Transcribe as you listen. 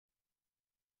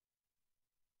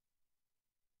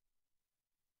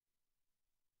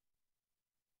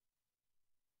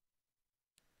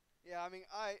Yeah, I mean,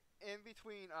 in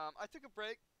between, I took a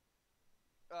break,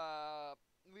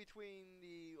 between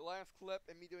the last clip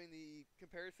and me doing the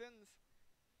comparisons.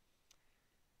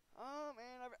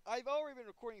 And I've already been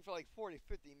recording for like 40,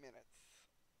 50 minutes.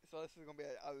 So this is gonna be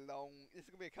a long, this is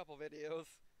gonna be a couple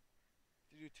videos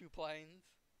to do two planes.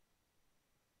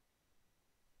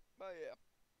 But yeah.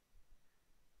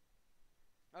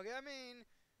 Okay, I mean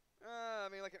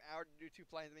like an hour to do two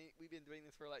planes. I mean, we've been doing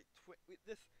this for like,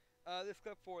 this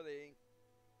clip for the,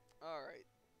 alright.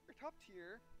 Our top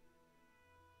tier.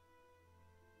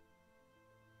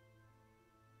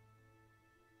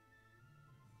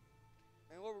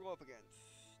 And what we're going up against.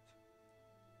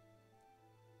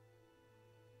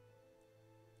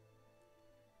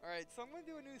 Alright, so I'm going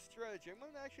to do a new strategy. I'm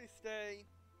going to actually stay...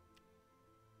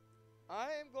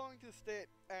 I am going to stay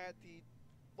at the...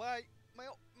 Well,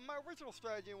 my original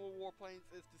strategy in Warplanes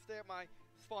is to stay at my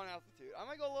spawn altitude. I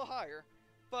might go a little higher,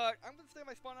 but I'm going to stay at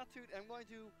my spawn altitude, and I'm going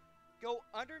to go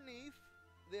underneath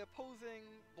the opposing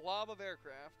blob of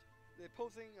aircraft. The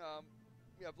opposing,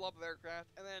 blob of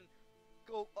aircraft, and then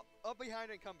go up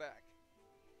behind and come back.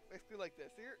 Basically like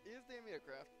this. Here's the enemy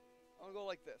aircraft. I'm going to go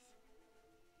like this.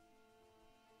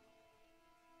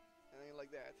 And then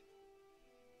like that.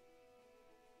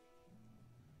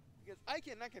 Because I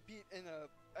cannot compete in a,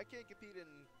 I can't compete in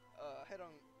a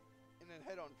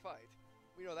head-on fight.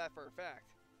 We know that for a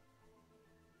fact.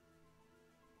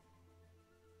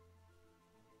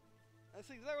 And this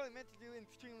thing's not really meant to do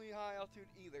extremely high altitude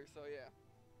either, so yeah.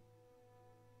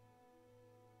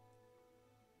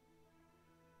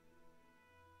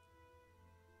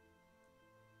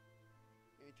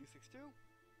 Maybe 262.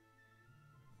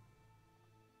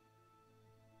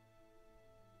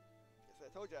 Guess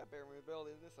I told you I have better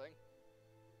movability in this thing.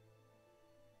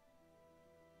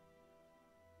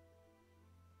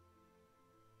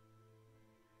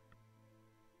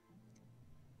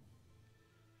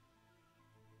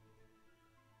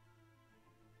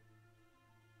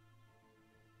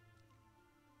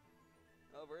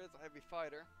 However, it is a heavy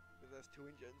fighter, because it has 2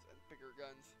 engines and bigger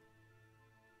guns.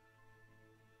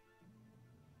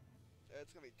 Yeah, it's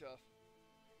gonna be tough.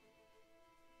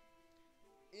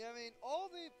 Yeah, I mean, all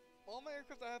my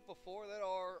aircraft I have before that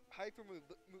are hyper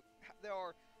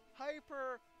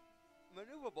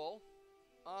maneuverable,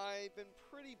 I've been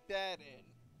pretty bad in.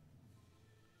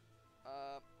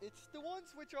 It's the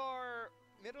ones which are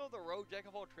middle of the road jack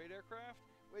of all trade aircraft,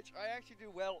 which I actually do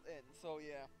well in. So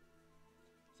yeah.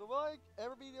 So will I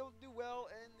ever be able to do well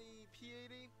in the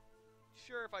P-80?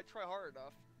 Sure, if I try hard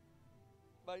enough.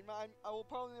 But I will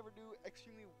probably never do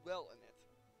extremely well in it.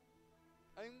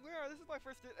 I mean, this is my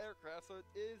first aircraft, so it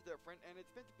is different, and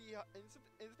it's meant to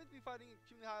be fighting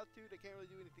extremely high altitude. I can't really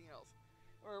do anything else.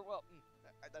 Or well,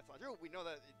 that's not true. We know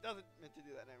that it doesn't meant to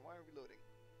do that. And why are we loading?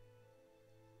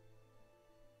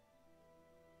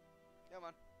 Come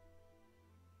on.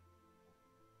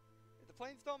 If the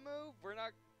planes don't move, we're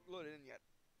not loaded in yet.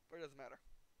 But it doesn't matter.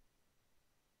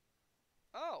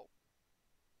 Oh!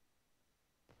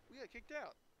 We got kicked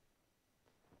out.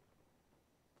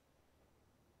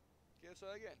 Guess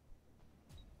so again.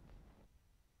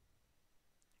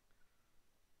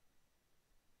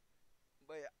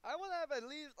 But yeah, I want to have at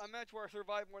least a match where I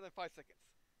survive more than 5 seconds.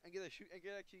 And actually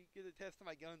get a test of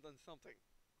my guns on something.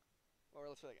 Or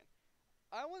let's try again.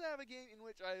 I want to have a game in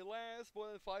which I last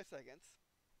more than 5 seconds.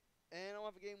 And I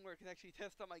want to have a game where I can actually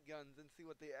test out my guns and see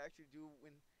what they actually do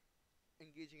when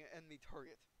engaging an enemy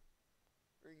target.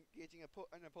 Or engaging an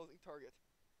opposing target.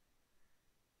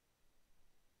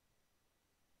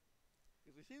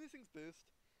 Because we've seen these things boost.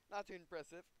 Not too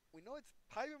impressive. We know it's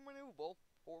hyper maneuverable.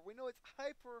 Or we know it's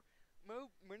hyper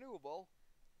maneuverable.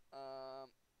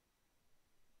 And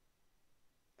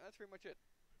that's pretty much it.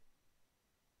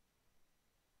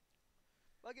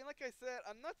 Again, like I said,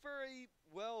 I'm not very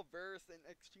well versed in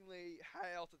extremely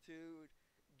high altitude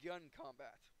gun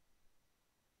combat.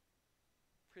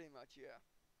 Pretty much, yeah.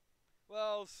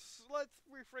 Well, let's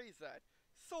rephrase that.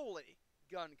 Solely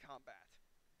gun combat.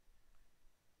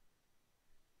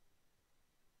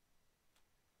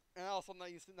 And also, I'm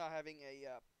not used to not having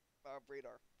a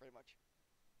radar, pretty much.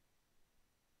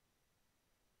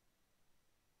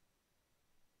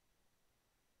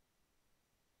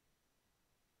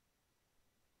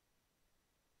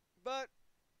 But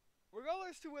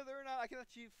regardless to whether or not I can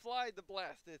actually fly the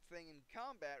blasted thing in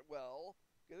combat well,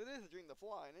 because it is a dream to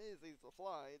fly, and it is easy to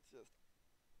fly, it's just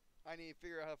I need to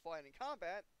figure out how to fly it in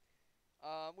combat,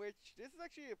 which this is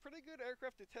actually a pretty good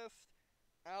aircraft to test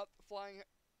out flying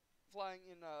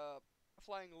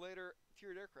later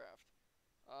tiered aircraft.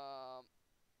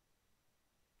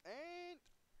 And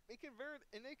it can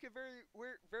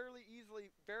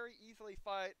very easily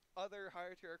fight other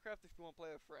higher tier aircraft if you want to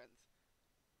play with friends.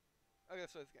 Okay,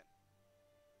 let's try this again.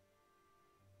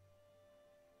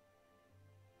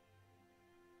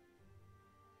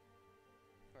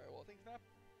 Alright, well, things map.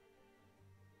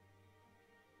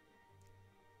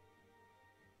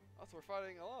 Also, we're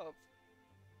fighting a lot of.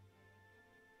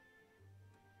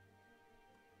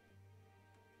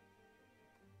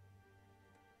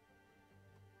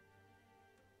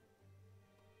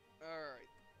 Alright.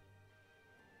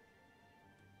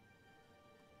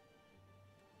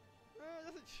 It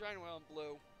doesn't shine well in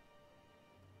blue.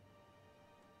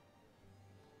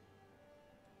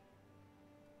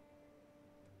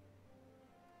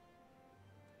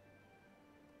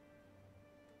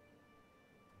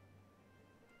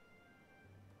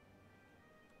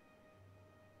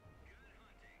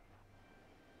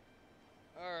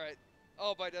 Alright.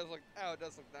 Oh, but it does look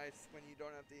nice when you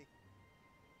don't have the.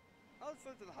 Oh, the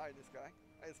sun doesn't hide this guy.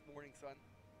 Nice morning sun.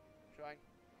 Shine.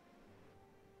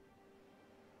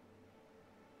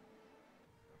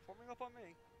 They're forming up on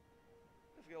me.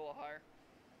 Let's get a little higher.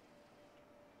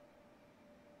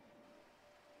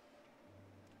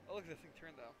 Oh, look at this thing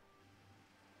turn though.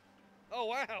 Oh,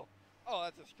 wow! Oh,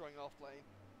 that's a destroying off plane.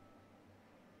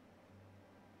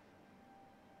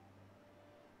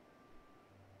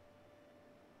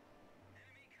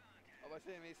 Oh, by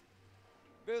enemies.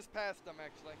 Biz past them,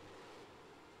 actually.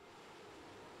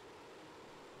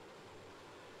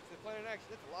 They're playing in action.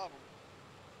 It's a lot of them.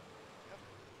 Yep.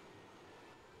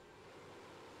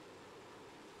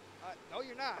 No,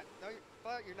 you're not. No,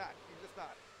 you're not. You're just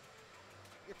not.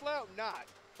 You're flat out not.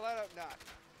 Flat out not.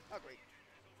 Oh, great.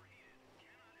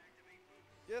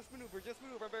 Just maneuver.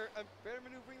 I'm better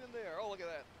maneuvering than they are. Oh, look at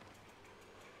that.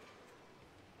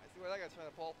 I see where that guy's trying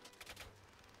to pull.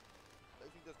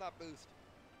 This thing does not boost.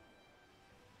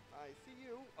 I see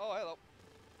you. Oh, hello.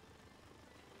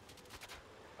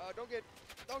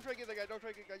 Don't try to get that guy. Don't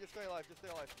try to get that guy. Just stay alive. Just stay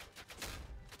alive.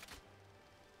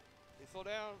 Okay, slow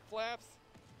down. Flaps.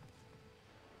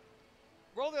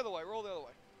 Roll the other way. Roll the other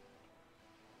way.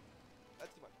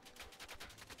 That's too much.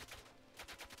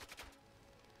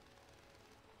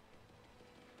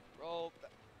 Roll.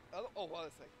 Oh, wow,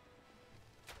 this thing.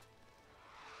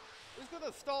 Who's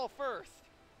gonna stall first?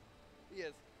 He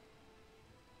is.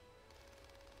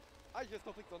 I just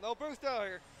don't think so. No, boost out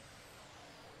here.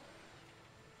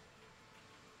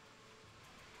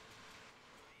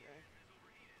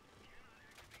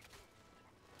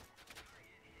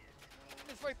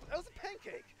 Okay. That was a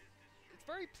pancake. It's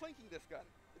very plinking, this gun.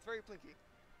 It's very plinky.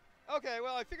 Okay,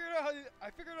 well, I figured out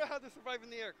how to survive in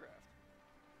the aircraft.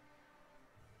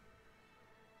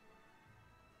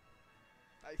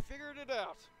 I figured it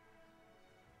out.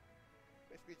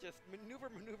 Basically, just maneuver.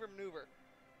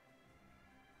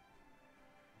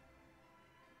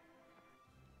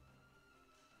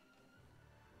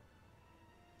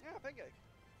 Yeah, pancake.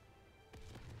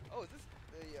 Oh, is this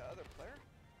the other player?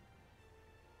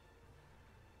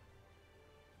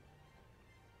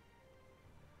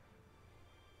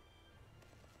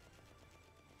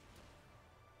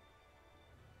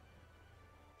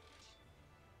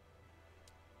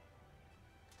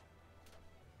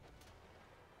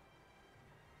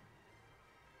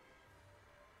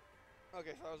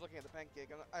 Okay, so I was looking at the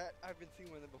pancake, and I've been seeing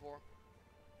one of them before.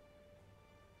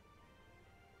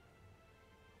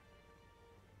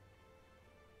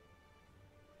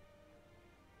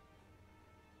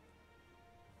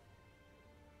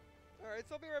 Alright,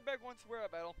 so I'll be right back once we're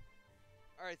at battle.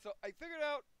 Alright, so I figured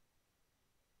out...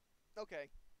 Okay,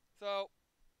 so...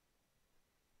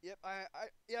 Yep,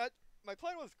 yeah, my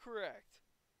plan was correct.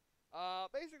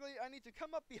 Basically, I need to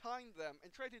come up behind them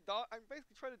and try to dodge...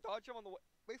 basically try to dodge them on the way...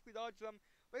 Basically dodge them.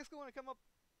 Basically want to come up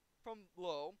from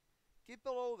low, get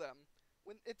below them.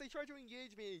 If they try to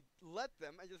engage me, let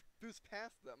them and just boost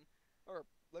past them. Or,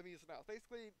 let me use the mouse.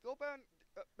 Basically, go down...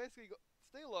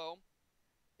 stay low.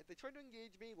 If they try to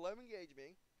engage me, let them engage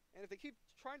me. And if they keep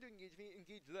trying to engage me,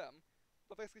 engage them.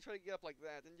 But basically try to get up like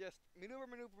that. And just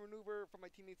maneuver for my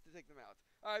teammates to take them out.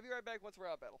 Alright, I'll be right back once we're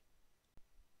out of battle.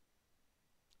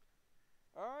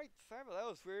 Alright, Simon, that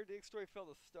was weird. The X-Story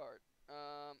failed to start.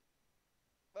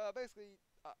 Basically,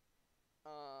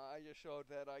 I just showed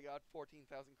that I got 14,000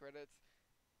 credits.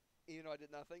 Even though I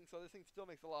did nothing. So this thing still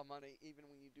makes a lot of money, even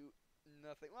when you do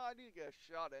nothing. Well, I did get a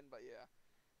shot in, but yeah.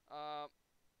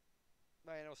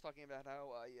 Man, I was talking about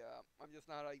how I'm just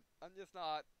not a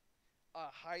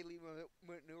highly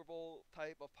maneuverable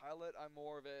type of pilot. I'm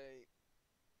more of a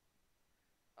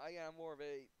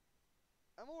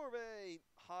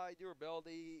high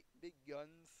durability, big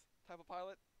guns type of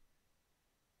pilot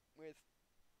with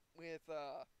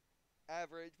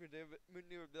average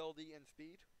maneuverability and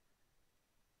speed.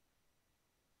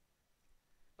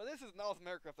 But this is an awesome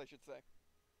aircraft, I should say.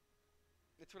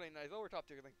 It's really nice. Oh, we're top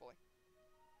tier, thankfully.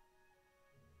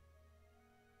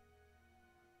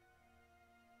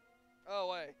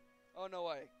 Oh, wait. Oh, no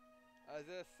way. Is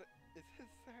this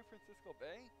San Francisco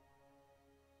Bay?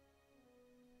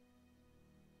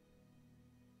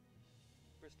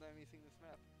 First time you've seen this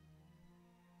map.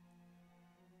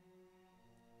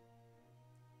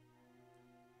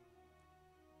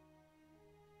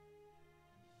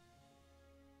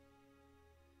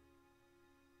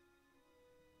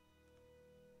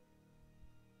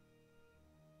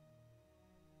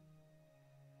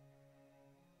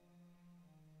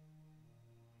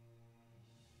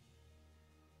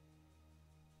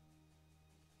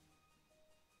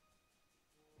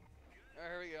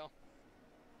 Alright, here we go.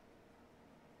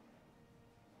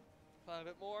 Climb a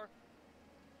bit more.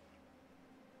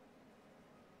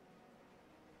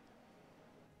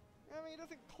 I mean, it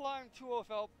doesn't climb too well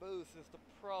without boost is the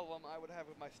problem I would have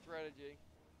with my strategy.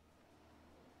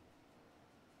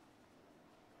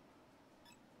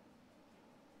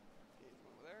 Okay, he's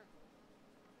over there.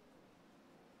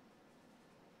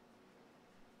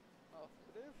 Oh,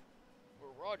 affirmative.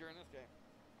 We're Roger in this game.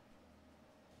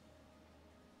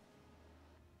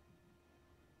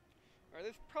 Alright,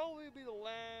 this probably be the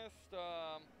last,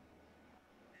 oh,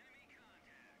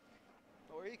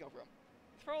 where did he come from?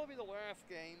 It's probably the last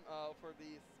game, for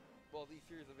these, well, these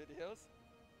series of videos.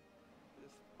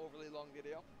 This overly long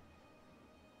video.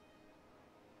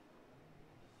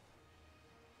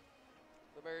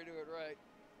 So better do it right.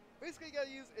 Basically, you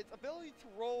gotta use its ability to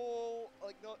roll,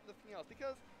 like, nothing else,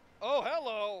 because, oh,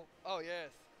 hello! Oh,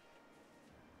 yes.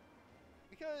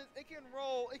 Because it can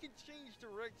roll, it can change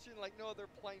direction like no other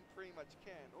plane pretty much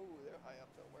can. Oh, they're high up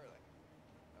though. Where are they?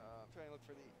 I'm trying to look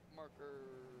for the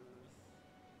markers.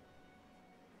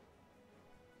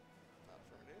 Not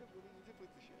affirmative. Moving into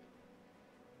position.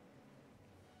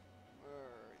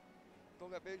 Alright. Don't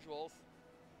got visuals.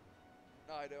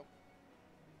 No, I do.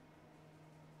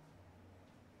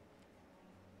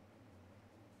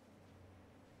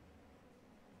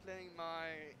 Planning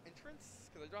my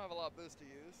entrance, because I don't have a lot of boost to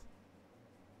use.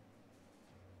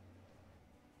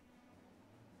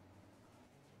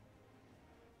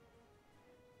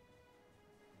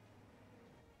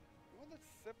 That's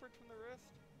separate from the rest?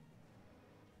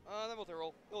 Then we'll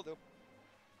roll. It'll do.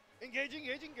 Engage,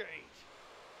 engage, engage!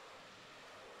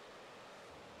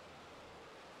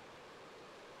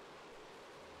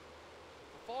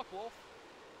 The Focke Wolf.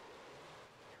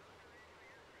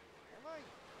 Am I?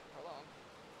 How long?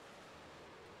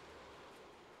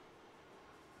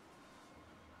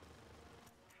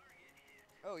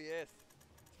 Oh, yes.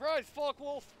 Surprise, Focke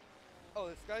Wolf! Oh,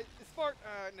 this guy is smart.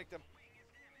 Nicked him.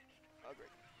 Oh, great.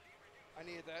 I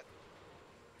needed that.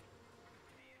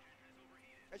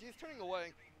 Actually, he's turning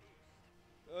away.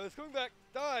 It's coming back.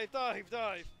 Dive, dive,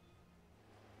 dive.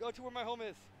 Go to where my home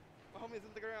is. My home is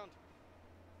in the ground.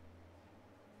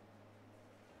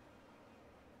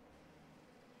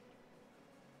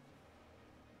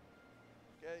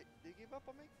 Okay, did you give up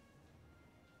on me?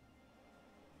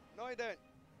 No, I didn't.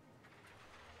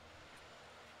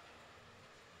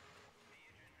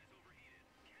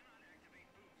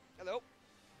 Hello.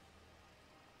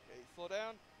 Okay, slow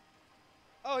down.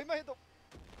 Oh, he might hit the...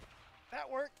 That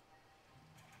worked.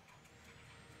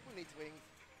 Who needs wings?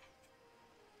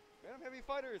 Random heavy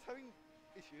fighter is having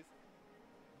issues.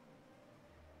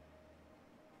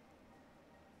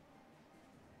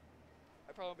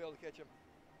 I probably won't be able to catch him.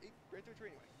 He ran through a tree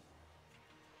anyway.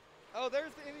 Oh,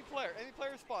 there's the enemy player. Enemy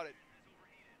player spotted.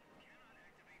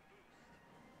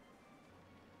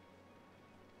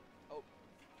 Oh.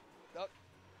 Duck.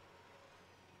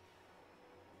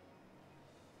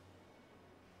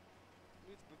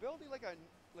 Needs mobility like I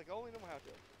only know how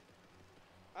to.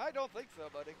 I don't think so,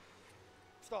 buddy.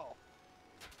 Stall.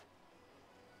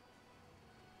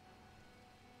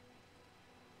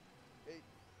 Hey,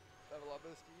 I have a lot of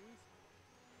boost to use.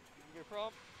 You can get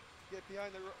prompt. Get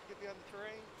behind the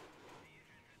terrain.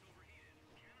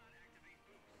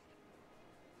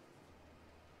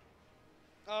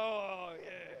 Oh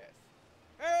yes.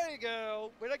 There you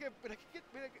go. When I can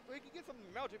get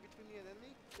something mounted between me and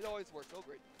enemy, it always works. Oh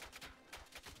great.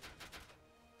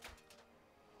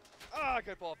 Ah, I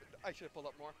could pull up. I should have pulled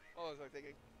up more. What was I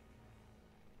thinking?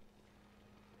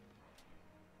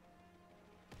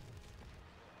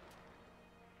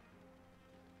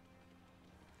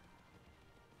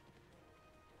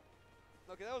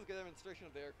 Okay, that was a good demonstration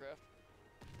of the aircraft.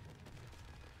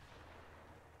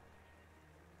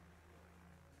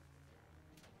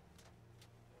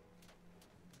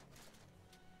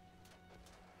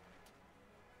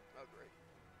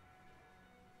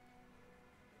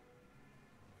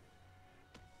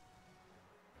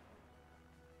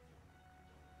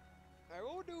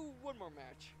 we'll do one more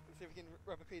match and see if we can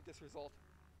replicate this result.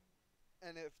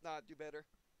 And if not, do better.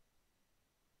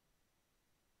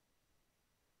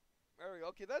 There we go.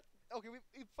 Okay,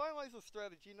 we finalized the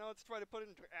strategy. Now let's try to put it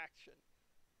into action.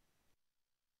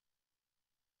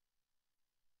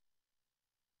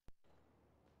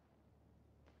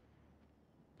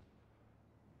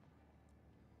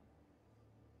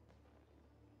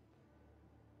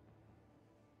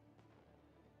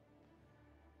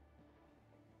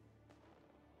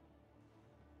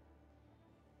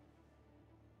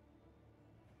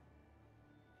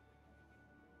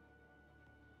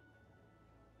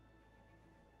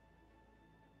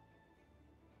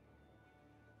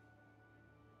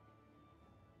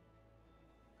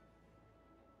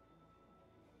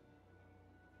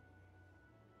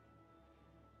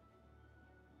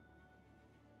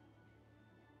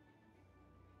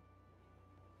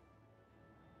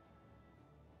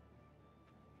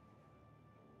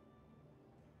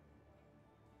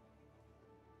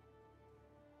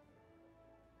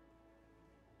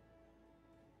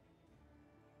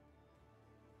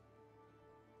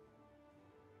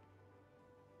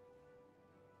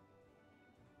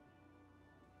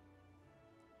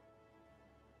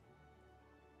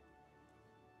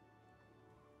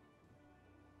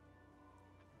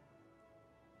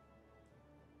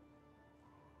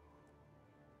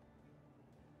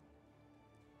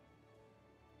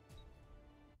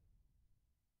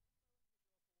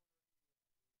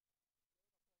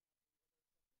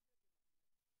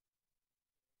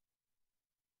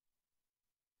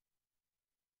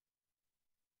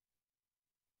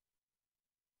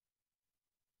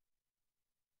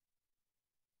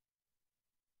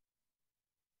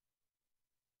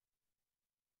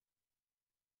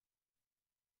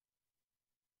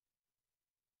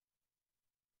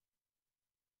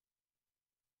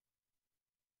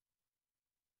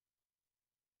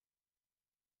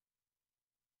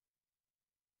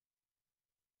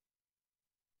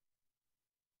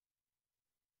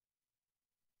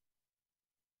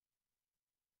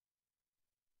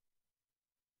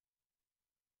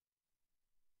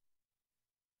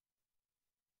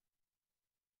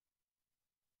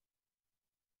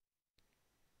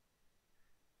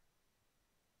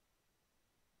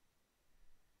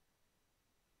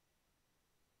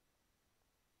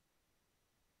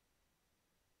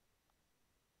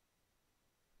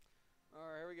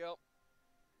 Alright, here we go.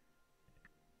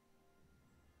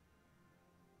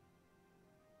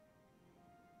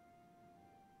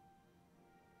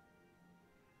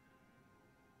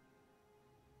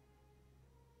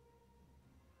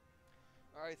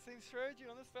 Alright, same strategy.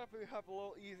 On this map we have a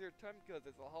little easier time because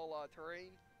there's a whole lot of terrain.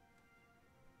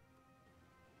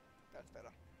 That's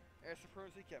better. Air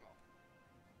supremacy camo.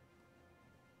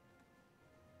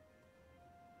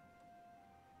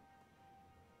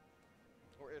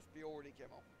 Or SB already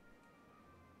camo.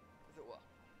 Is it what?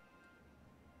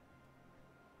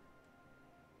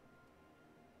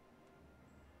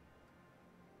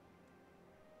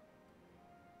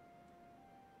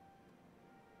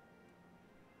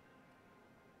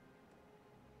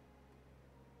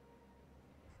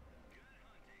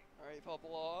 Alright, pull up a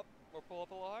little up, or pull up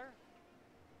a little higher.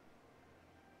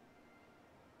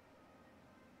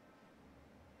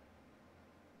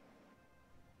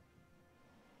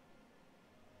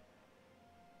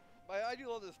 But I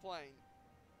do love this plane.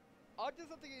 I'll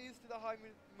just have to get used to the high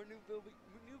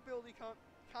maneuverability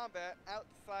combat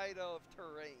outside of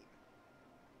terrain.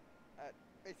 At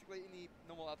basically any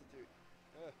normal altitude.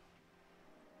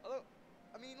 Although,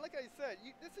 I mean, like I said,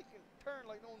 this thing can turn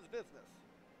like no one's business.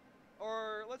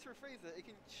 Or, let's rephrase it, it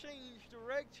can change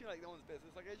direction like no one's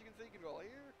business. Like, as you can see, you can go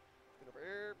here, spin over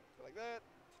here, go like that,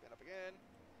 spin up again.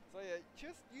 So yeah,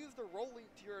 just use the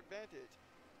rolling to your advantage.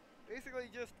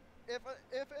 Basically, just, if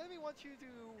an enemy wants you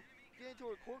to get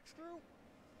into a corkscrew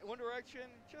in one direction,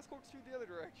 just corkscrew the other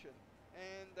direction.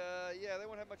 And, yeah, they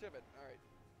won't have much of it. Alright.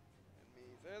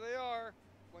 Enemies, there they are.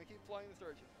 I'm going to keep flying this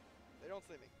direction. They don't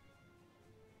see me.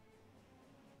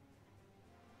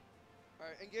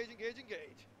 Alright, engage, engage,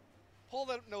 engage. Pull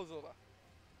that nose over.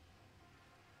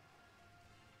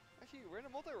 Actually,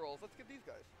 random multi-rolls. Let's get these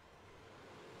guys.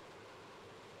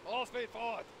 All speed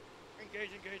forward.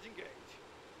 Engage, engage, engage.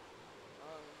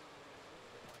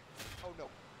 Oh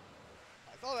no.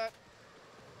 I saw that.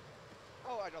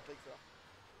 Oh, I don't think so.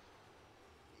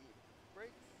 He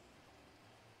breaks.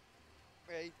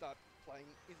 Yeah, he's not playing.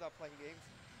 He's not playing games.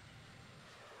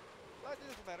 But it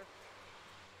doesn't matter.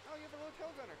 Oh, you have a little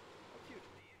tail gunner. How cute.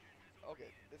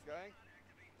 Okay, this guy.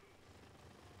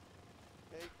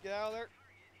 Okay, get out of there.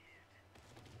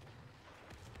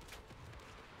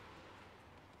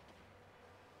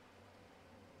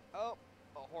 Oh,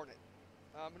 a hornet.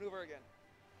 Maneuver again.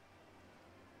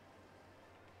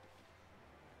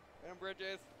 And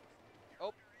bridges.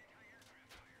 Oh.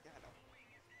 Yeah, I know.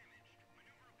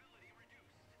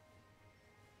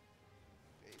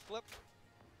 Okay, flip.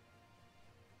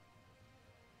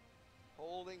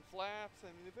 Holding flaps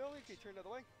and maneuverability. Okay, turn the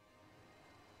other way.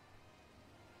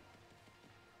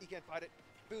 You can't fight it.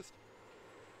 Boost.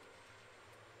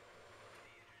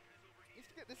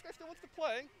 This guy still wants to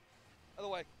play. Other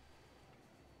way.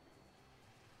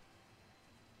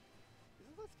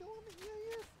 Isn't that still on me? Yeah, he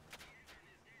is.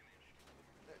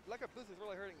 Lack of boost is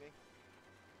really hurting me.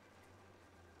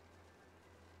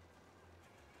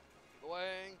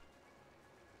 Going.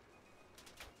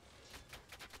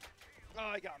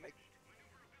 Oh, he got me.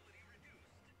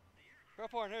 Fair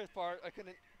play on his part, I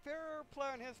couldn't. Fair play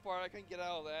on his part, I couldn't get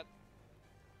out of that.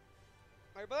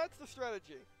 Alright, but that's the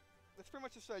strategy. That's pretty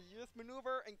much the strategy. You just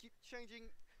maneuver and keep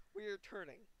changing where you're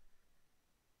turning.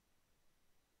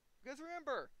 Because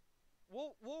remember,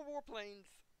 Warplanes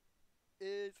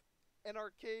is an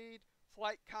arcade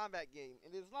flight combat game.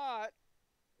 It is not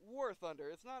War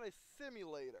Thunder. It's not a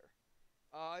simulator.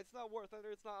 It's not War Thunder.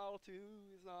 It's not Auto 2.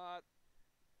 It's not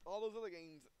all those other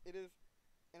games. It is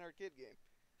an arcade game.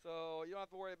 So you don't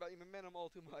have to worry about your momentum all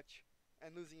too much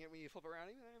and losing it when you flip around.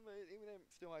 Even them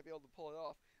still might be able to pull it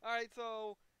off. Alright,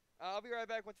 so I'll be right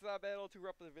back once it's out of battle to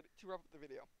wrap up the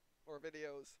video. Or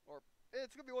videos. Or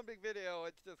it's going to be one big video.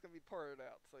 It's just going to be parted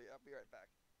out. So yeah, I'll be right back.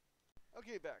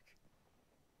 Okay, back.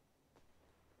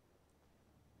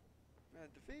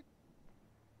 Defeat.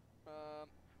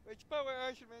 Which, by the way,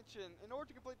 I should mention, in order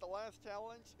to complete the last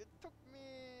challenge, it took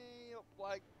me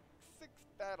like 6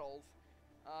 battles.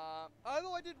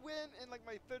 Although I did win in like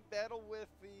my 3rd battle with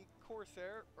the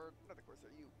Corsair, or not the Corsair,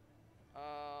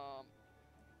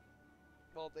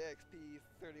 well, the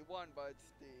XP-31, but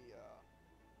it's the,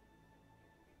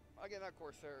 again, not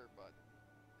Corsair, but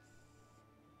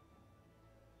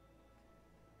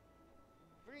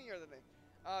forgetting the other name,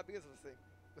 because of the thing,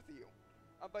 with the U.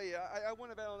 But yeah, I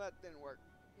won a battle and that didn't work.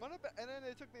 And then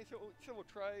it took me several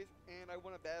tries, and I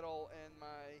won a battle in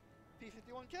my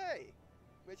P-51K.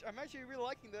 Which I'm actually really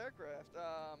liking the aircraft.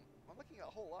 I'm liking it a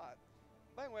whole lot.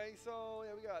 But anyway, so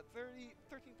yeah, we got 13,914.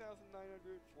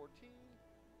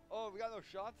 Oh, we got no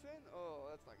shots in?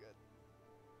 Oh, that's not good.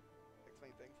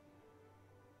 Explain things.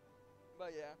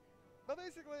 But yeah. But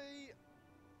basically,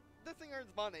 this thing earns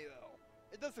money though.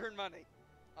 It does earn money.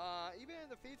 Even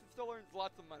in defeats, it still earns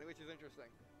lots of money, which is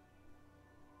interesting.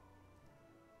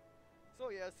 So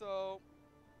yeah,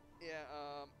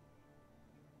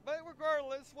 but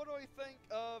regardless, what do I think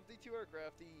of the 2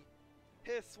 aircraft? The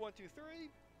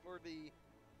Hs-123 or the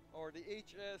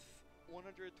Hs-123 or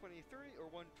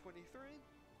 123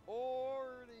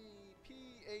 or the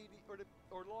P-80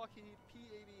 or Lockheed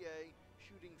P-80A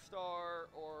Shooting Star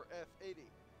or F-80.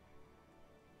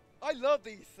 I love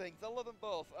these things. I love them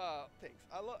both. Thanks.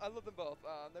 I love them both.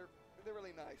 They're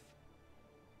really nice.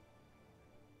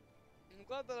 I'm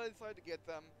glad that I decided to get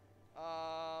them.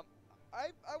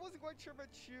 I wasn't quite sure about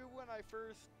you when I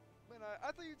thought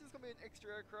you were just gonna be an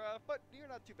extra aircraft, but you're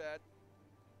not too bad.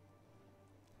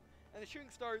 And the Shooting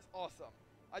Star is awesome.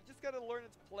 I just gotta learn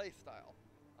its play style.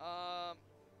 I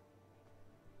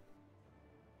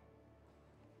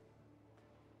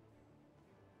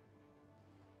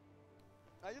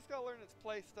just gotta learn its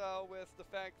play style with the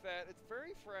fact that it's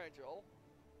very fragile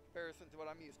in comparison to what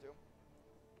I'm used to.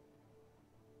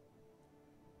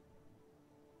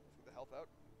 Let's get the health out.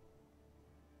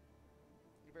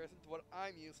 Comparison to what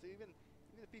I'm used to. Even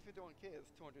the P-51K has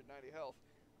 290 health.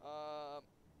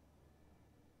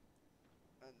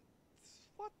 And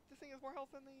what? This thing has more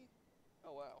health than the...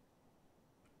 Oh wow.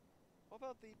 What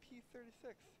about the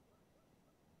P-36?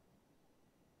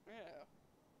 Yeah,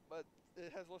 but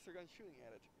it has lesser guns shooting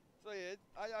at it. So yeah,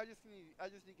 I just need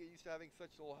to get used to having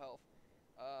such low health.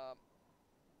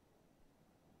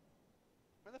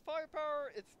 And the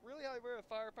firepower, it's really high rate of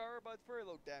firepower, but it's very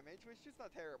low damage, which is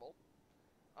not terrible.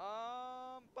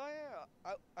 But yeah,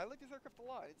 I like this aircraft a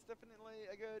lot. It's definitely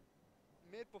a good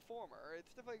mid-performer.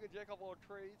 It's definitely a good jack of all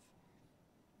trades,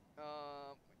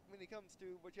 when it comes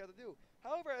to what you have to do.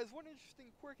 However, it has one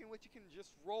interesting quirk in which you can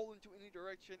just roll into any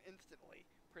direction instantly,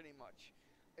 pretty much.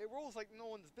 It rolls like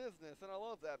no one's business, and I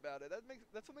love that about it.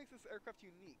 That's what makes this aircraft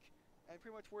unique, and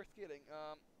pretty much worth getting.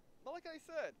 But like I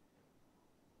said,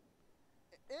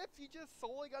 if you just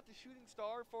solely got the Shooting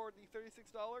Star for the $36,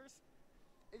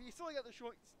 if you still got the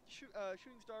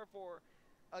Shooting Star for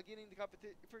getting the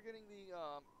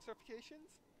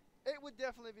certifications, it would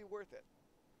definitely be worth it.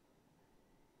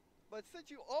 But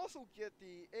since you also get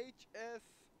the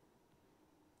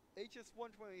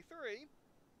Hs-123,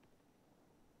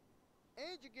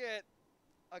 and you get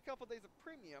a couple days of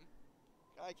premium.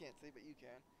 I can't see, but you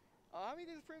can. How many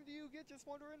days of premium do you get? Just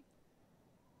wondering.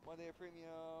 1 day of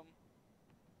premium.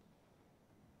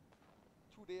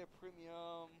 2 day of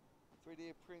premium. 3 day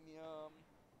of premium.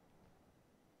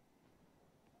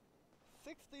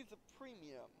 6 days of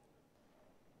premium.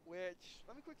 Which,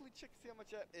 let me quickly check to see how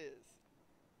much that is.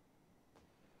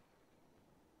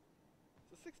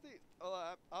 So 6 days.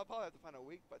 Oh, I'll probably have to find a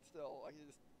week, but still, I can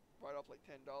just write off like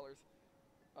 $10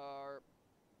 or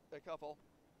a couple.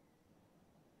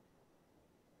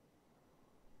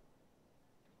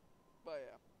 But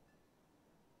yeah.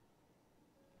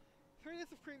 3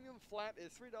 days of premium flat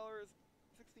is $3.69.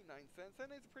 7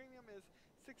 days of premium is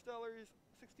 $6.69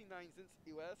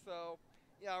 US. So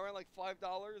yeah, around like $5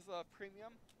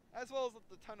 premium, as well as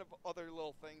a ton of other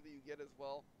little things that you get as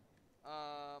well.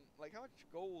 Like how much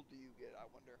gold do you get? I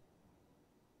wonder.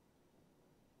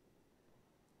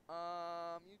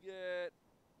 You get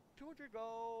 200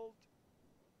 gold,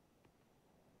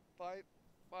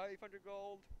 500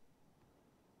 gold.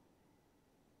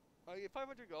 You get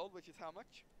 500 gold, which is how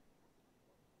much?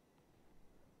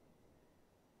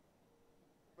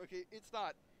 Okay, it's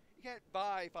not. You can't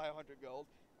buy 500 gold.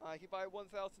 You can buy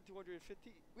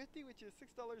 1,250, which is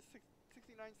 $6.69,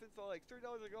 so like $3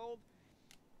 a gold.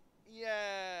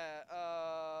 Yeah,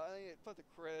 I think plus the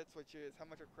credits, which is how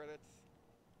much are credits?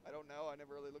 I don't know. I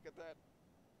never really look at that.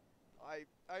 I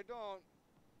don't.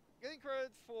 Getting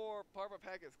credits for part of a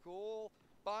pack is cool.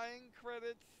 Buying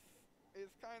credits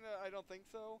is kind of, I don't think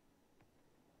so.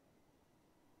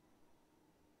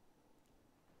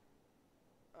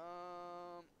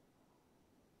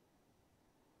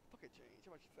 Pocket change.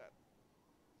 How much is that?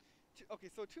 Okay,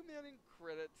 so 2 million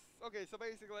credits. Okay, so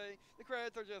basically the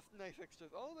credits are just nice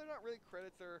extras. Oh, they're not really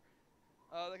credits. They're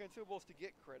consumables to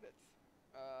get credits.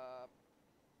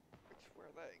 Which where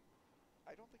are they?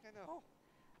 I don't think I know.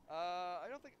 I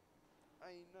don't think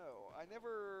I know. I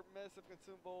never mess up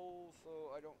consumables,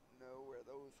 so I don't know where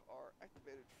those are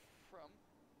activated from.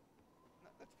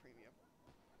 No, that's premium.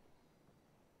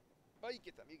 But you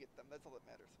get them. You get them. That's all that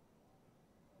matters.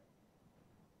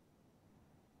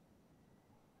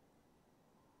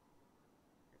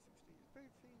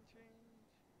 Change.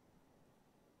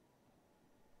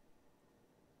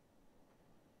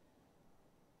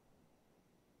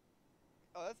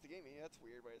 Oh, that's the gaming. That's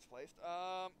weird where it's placed.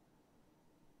 But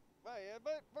yeah,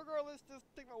 but regardless, just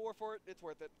take my word for it. It's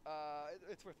worth it.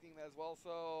 It's worth getting that as well.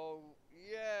 So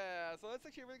yeah, so that's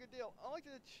actually a really good deal. Unlike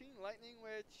the Sheen Lightning,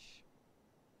 which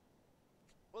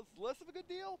was less of a good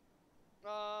deal,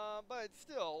 but it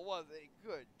still was a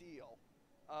good deal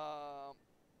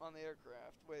on the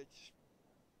aircraft, which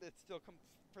it still comes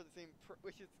for the same,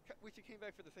 which it came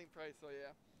back for the same price. So yeah.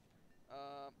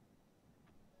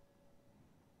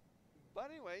 But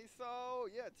anyway, so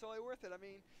yeah, it's totally worth it. I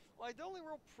mean, like the only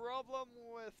real problem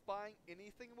with buying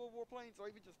anything in Warplanes or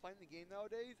even just playing the game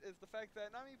nowadays is the fact that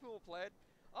not many people play it.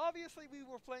 Obviously, we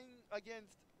were playing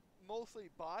against mostly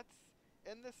bots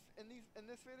in this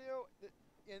video.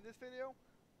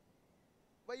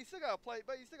 But you still gotta play.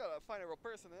 But you still gotta find a real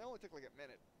person. And it only took like a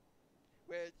minute,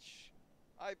 which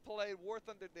I played War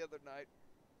Thunder the other night,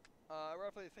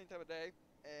 roughly the same time of day,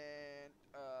 and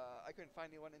I couldn't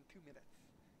find anyone in 2 minutes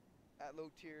at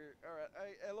low tier or at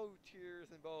low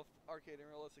tiers in both arcade and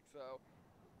realistic. So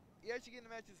you actually get in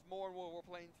the matches more in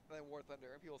Warplanes than War Thunder,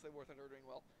 and people say War Thunder are doing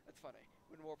well. That's funny.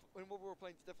 When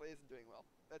Warplanes definitely isn't doing well.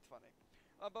 That's funny.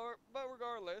 But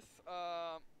regardless,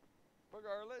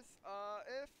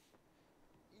 if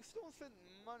you still spend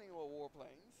money on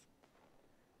Warplanes,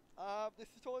 this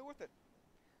is totally worth it.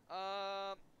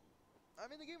 I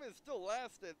mean, the game is still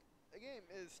lasted.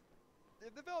 The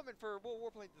development for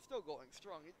Warplanes is still going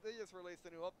strong. They just released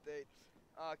a new update,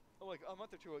 like a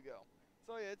month or two ago.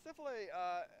 So yeah, it's definitely,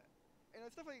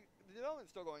 the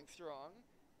development's still going strong.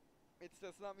 It's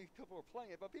just not many people are playing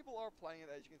it, but people are playing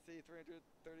it. As you can see, 336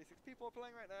 people are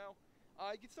playing right now.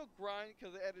 You can still grind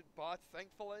because they added bots.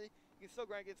 Thankfully, you can still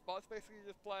grind against bots. Basically,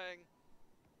 you're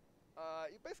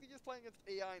basically just playing against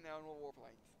AI now in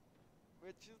Warplanes,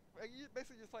 which is you're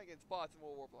basically just playing against bots in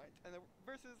Warplanes, and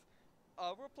versus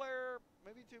real player,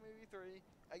 maybe 2, maybe 3,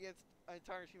 against an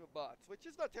entire team of bots, which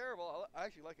is not terrible. I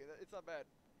actually like it. It's not bad.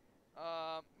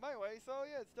 Anyway, so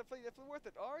yeah, it's definitely worth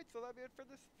it. Alright, so that'll be it for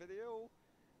this video,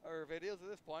 or videos at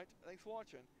this point. Thanks for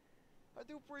watching. I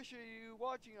do appreciate you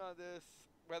watching on this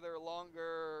rather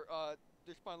longer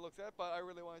Der999 Looks at, but I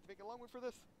really wanted to make a long one for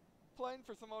this plane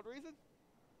for some odd reason.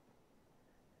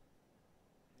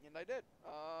 And I did.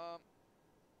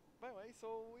 Anyway,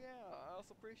 so yeah, I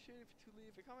also appreciate if you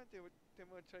leave a comment. They would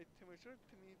try to make sure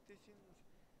to me petitions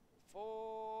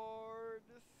for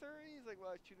this series, like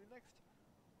what I should do next.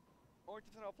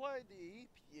 interested in how to play the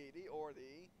P-80 or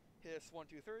the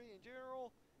Hs-123 in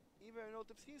general, email no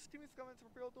tips, tweets, comments,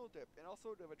 and real no tip. And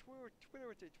also, they have a Twitter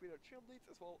which they tweet out channel dates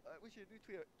as well. We should do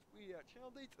tweet out channel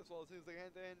dates as well as news like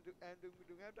and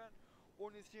doing have done.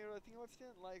 Or news channel I think I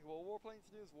understand, like Warplanes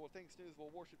news, War Tanks news, War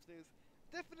Warships news.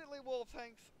 Definitely War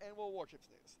Tanks and War Warships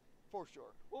news. For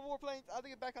sure. Well, Warplanes, I have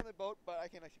to get back on the boat, but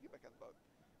I can't actually get back on the boat.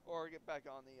 Or get back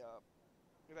on the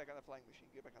flying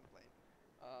machine, get back on the plane.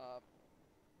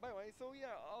 By the way, so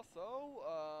yeah, also,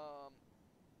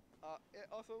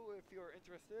 if you're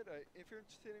interested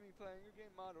in me playing your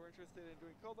game mod or interested in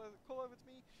doing collab with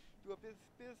me, do a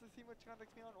business team which contact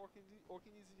me on, or can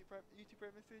use YouTube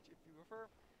private message if you prefer.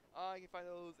 You can find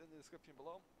those in the description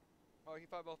below. Or you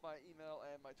can find both my email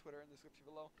and my Twitter in the description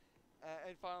below.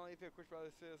 And finally, if you have a quick brother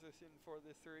suggestion for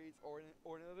this series or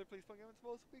another, please put comments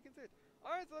below so we can see it.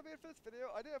 Alright, so that'll be it for this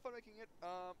video. I did have fun making it.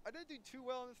 I didn't do too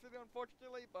well in this video,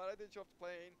 unfortunately, but I did show off the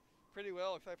plane pretty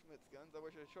well, aside from its guns. I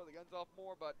wish I showed the guns off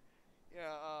more, but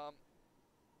yeah,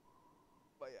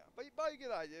 but you get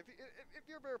the idea. If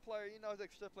you're a better player, you know how to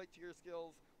extrapolate to your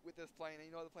skills with this plane, and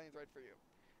you know the plane's right for you.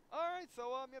 Alright, so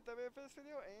yep, that'll be it for this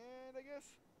video, and I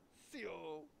guess see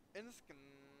you in the sky.